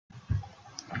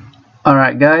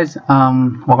Alright guys,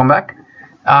 welcome back.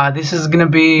 This is gonna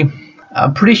be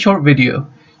a pretty short video.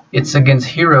 It's against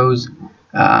heroes.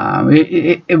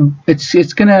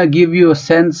 It's gonna give you a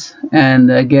sense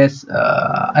and I guess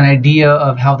an idea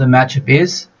of how the matchup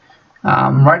is.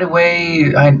 Right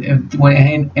away,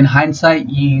 when in hindsight,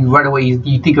 you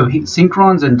think of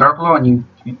Synchrons and Dark Law, and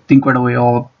you think right away,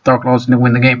 oh, Dark Law is gonna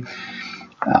win the game.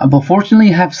 But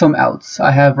fortunately, I have some outs.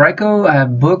 I have Raikou, I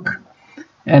have Book,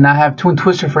 and I have Twin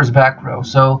Twister for his back row.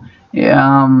 So it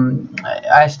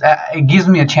gives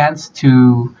me a chance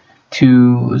to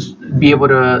be able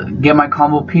to get my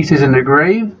combo pieces in the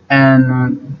grave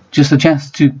and just a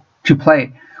chance to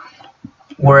play.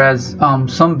 Whereas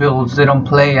some builds, they don't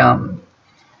play the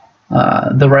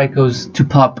Raikous to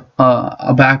pop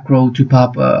a back row, to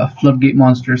pop a floodgate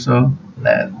monster. So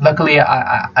luckily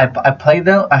I play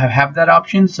though. I have that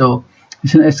option, so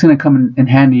it's gonna come in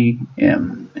handy.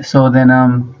 So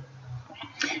then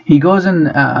he goes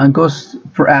and goes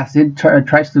for acid,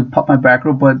 tries to pop my back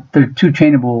row, but they're two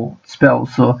chainable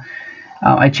spells. So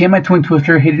I chain my Twin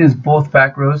Twister, hitting his both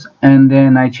back rows, and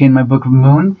then I chain my Book of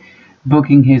Moon,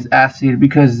 booking his acid,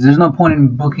 because there's no point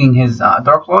in booking his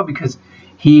Dark Law because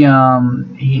he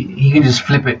can just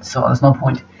flip it, so there's no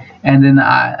point. And then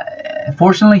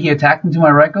fortunately he attacked into my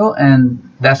Raikou, and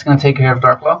that's gonna take care of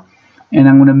Dark Law. And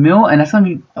I'm gonna mill, and that's gonna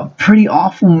be a pretty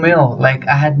awful mill. Like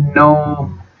I had no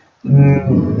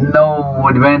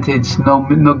advantage, no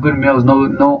good mills,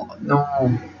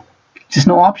 just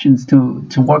no options to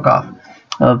work off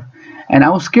of. And I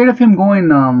was scared of him going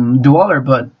Dweller,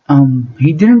 but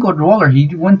he didn't go Dweller.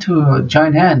 He went to a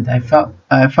Giant Hand. I felt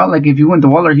like if he went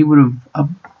Dweller, he would have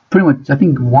pretty much, I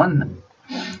think, won.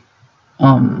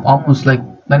 Almost like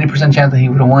 90% chance that he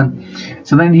would have won.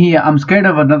 So then I'm scared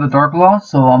of another Dark Law,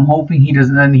 so I'm hoping he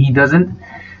doesn't. And he doesn't.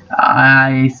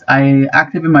 I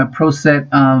activate my Pro Set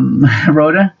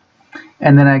Rhoda,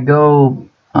 and then I go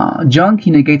Junk.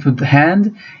 He negates with the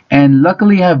hand, and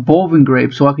luckily I have Bulb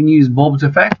engraved, so I can use Bulb's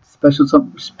effect, special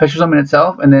summon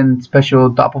itself, and then special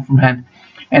doppel from hand,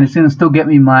 and it's gonna still get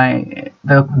me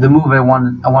the move I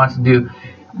wanted to do,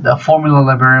 the Formula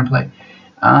Librarian play.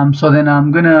 So then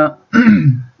I'm gonna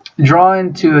draw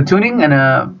into a tuning and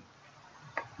a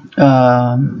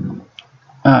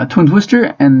Twin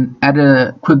Twister and add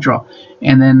a quick draw,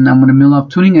 and then I'm gonna mill up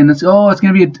tuning, and it's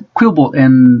gonna be a Quillbolt,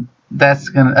 and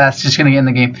that's just gonna get in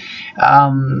the game.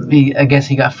 I guess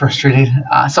he got frustrated.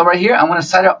 So right here I'm gonna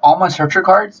side out all my searcher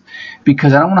cards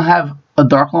because I don't want to have a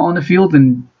Dark Law on the field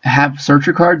and have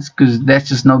searcher cards, because that's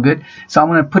just no good. So I'm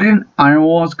gonna put in Iron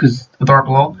Walls because Dark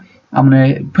Law. I'm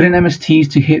gonna put in MSTs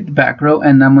to hit the back row,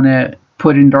 and I'm gonna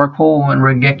put in Dark Hole and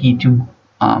Regeki to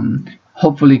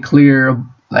hopefully clear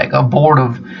like a board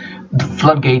of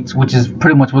floodgates, which is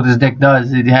pretty much what this deck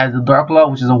does. It has the Dark Law,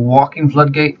 which is a walking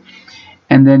floodgate,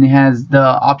 and then it has the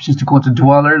options to go to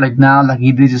Dweller, like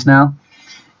he did just now,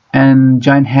 and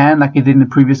Giant Hand, like he did in the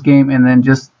previous game, and then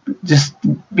just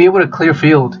be able to clear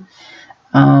field.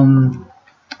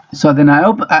 So then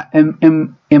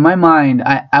in my mind,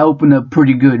 I open up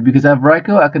pretty good because I have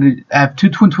Raikou. I have two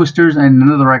Twin Twisters and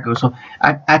another Raikou, so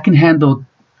I can handle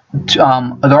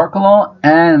a Dark Law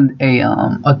and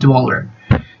a Dweller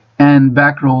and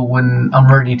back row when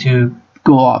I'm ready to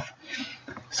go off.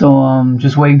 So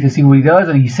just waiting to see what he does,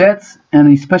 and he sets and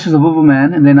he specials a Bubble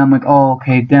Man, and then I'm like, oh,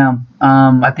 okay, damn.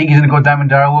 I think he's gonna go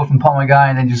Diamond Direwolf and pop my guy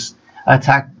and then just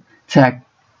attack.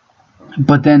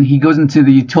 But then he goes into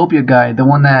the Utopia guy, the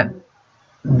one that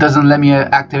doesn't let me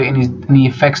activate any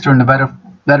effects during the battle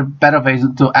phase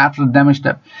until after the damage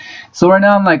step. So right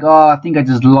now I'm like, oh, I think I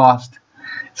just lost.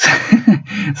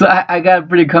 So I got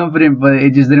pretty confident, but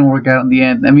it just didn't work out in the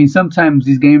end. I mean, sometimes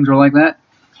these games are like that,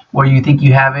 where you think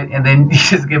you have it and then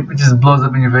it just blows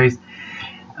up in your face.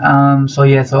 So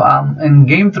yeah, so in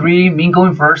game 3, me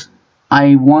going first,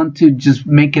 I want to just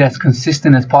make it as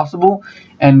consistent as possible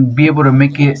and be able to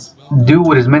make it do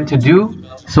what it's meant to do.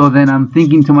 So then I'm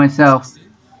thinking to myself,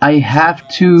 I have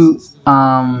to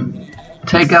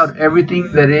take out everything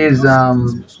that is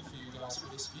I'm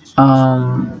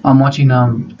watching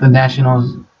the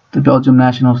Nationals, the Belgium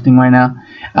Nationals thing right now.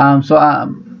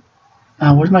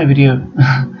 Where's my video?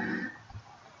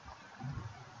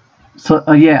 So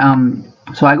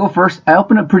so I go first. I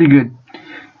open up pretty good,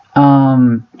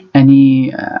 and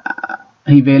he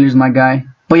Valors my guy.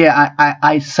 But yeah,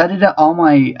 I set it all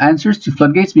my answers to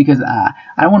floodgates because I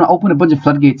don't want to open a bunch of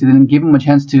floodgates and then give him a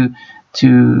chance to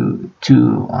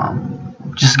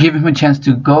just give him a chance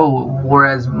to go.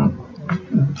 Whereas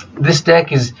this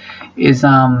deck is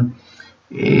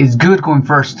good going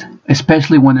first,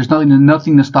 especially when there's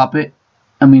nothing to stop it.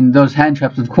 I mean, those hand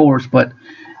traps, of course, but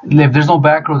if there's no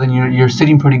back row, then you're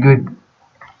sitting pretty good.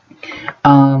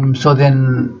 So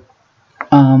then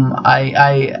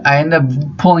I end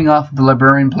up pulling off the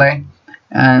librarian play,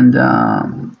 and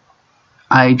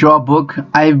I draw a book.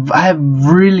 I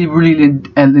really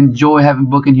enjoy having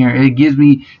book in here. It gives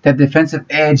me that defensive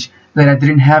edge that I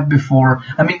didn't have before.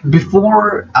 I mean,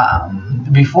 before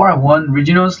I won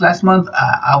regionals last month,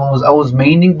 I was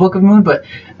maining Book of Moon, but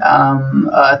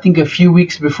I think a few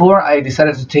weeks before I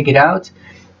decided to take it out,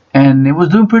 and it was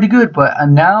doing pretty good. But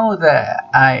now that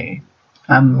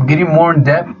I'm getting more in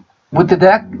depth with the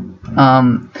deck,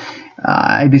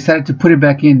 I decided to put it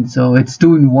back in, so it's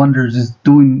doing wonders. It's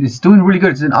doing really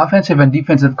good. It's an offensive and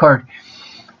defensive card,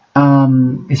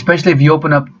 especially if you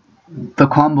open up the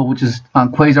combo, which is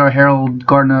Quasar, Herald,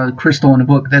 Gardner, Crystal in a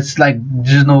book. That's like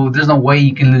there's no way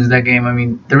you can lose that game. I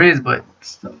mean, there is, but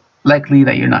it's likely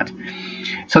that you're not.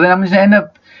 So then I'm just gonna end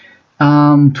up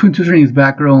twin twisting his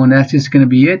back row, and that's just gonna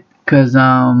be it, because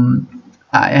I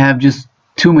have just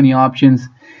too many options.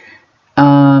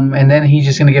 And then he's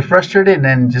just gonna get frustrated and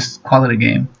then just call it a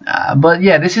game. But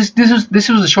yeah, this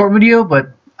was a short video,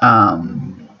 but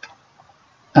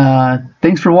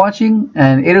thanks for watching,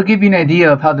 and it'll give you an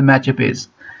idea of how the matchup is.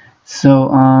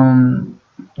 So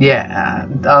yeah,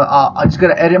 I just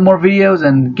gotta edit more videos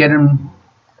and get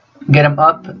them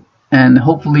up, and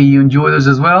hopefully you enjoy those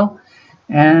as well.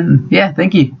 And yeah,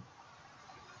 thank you.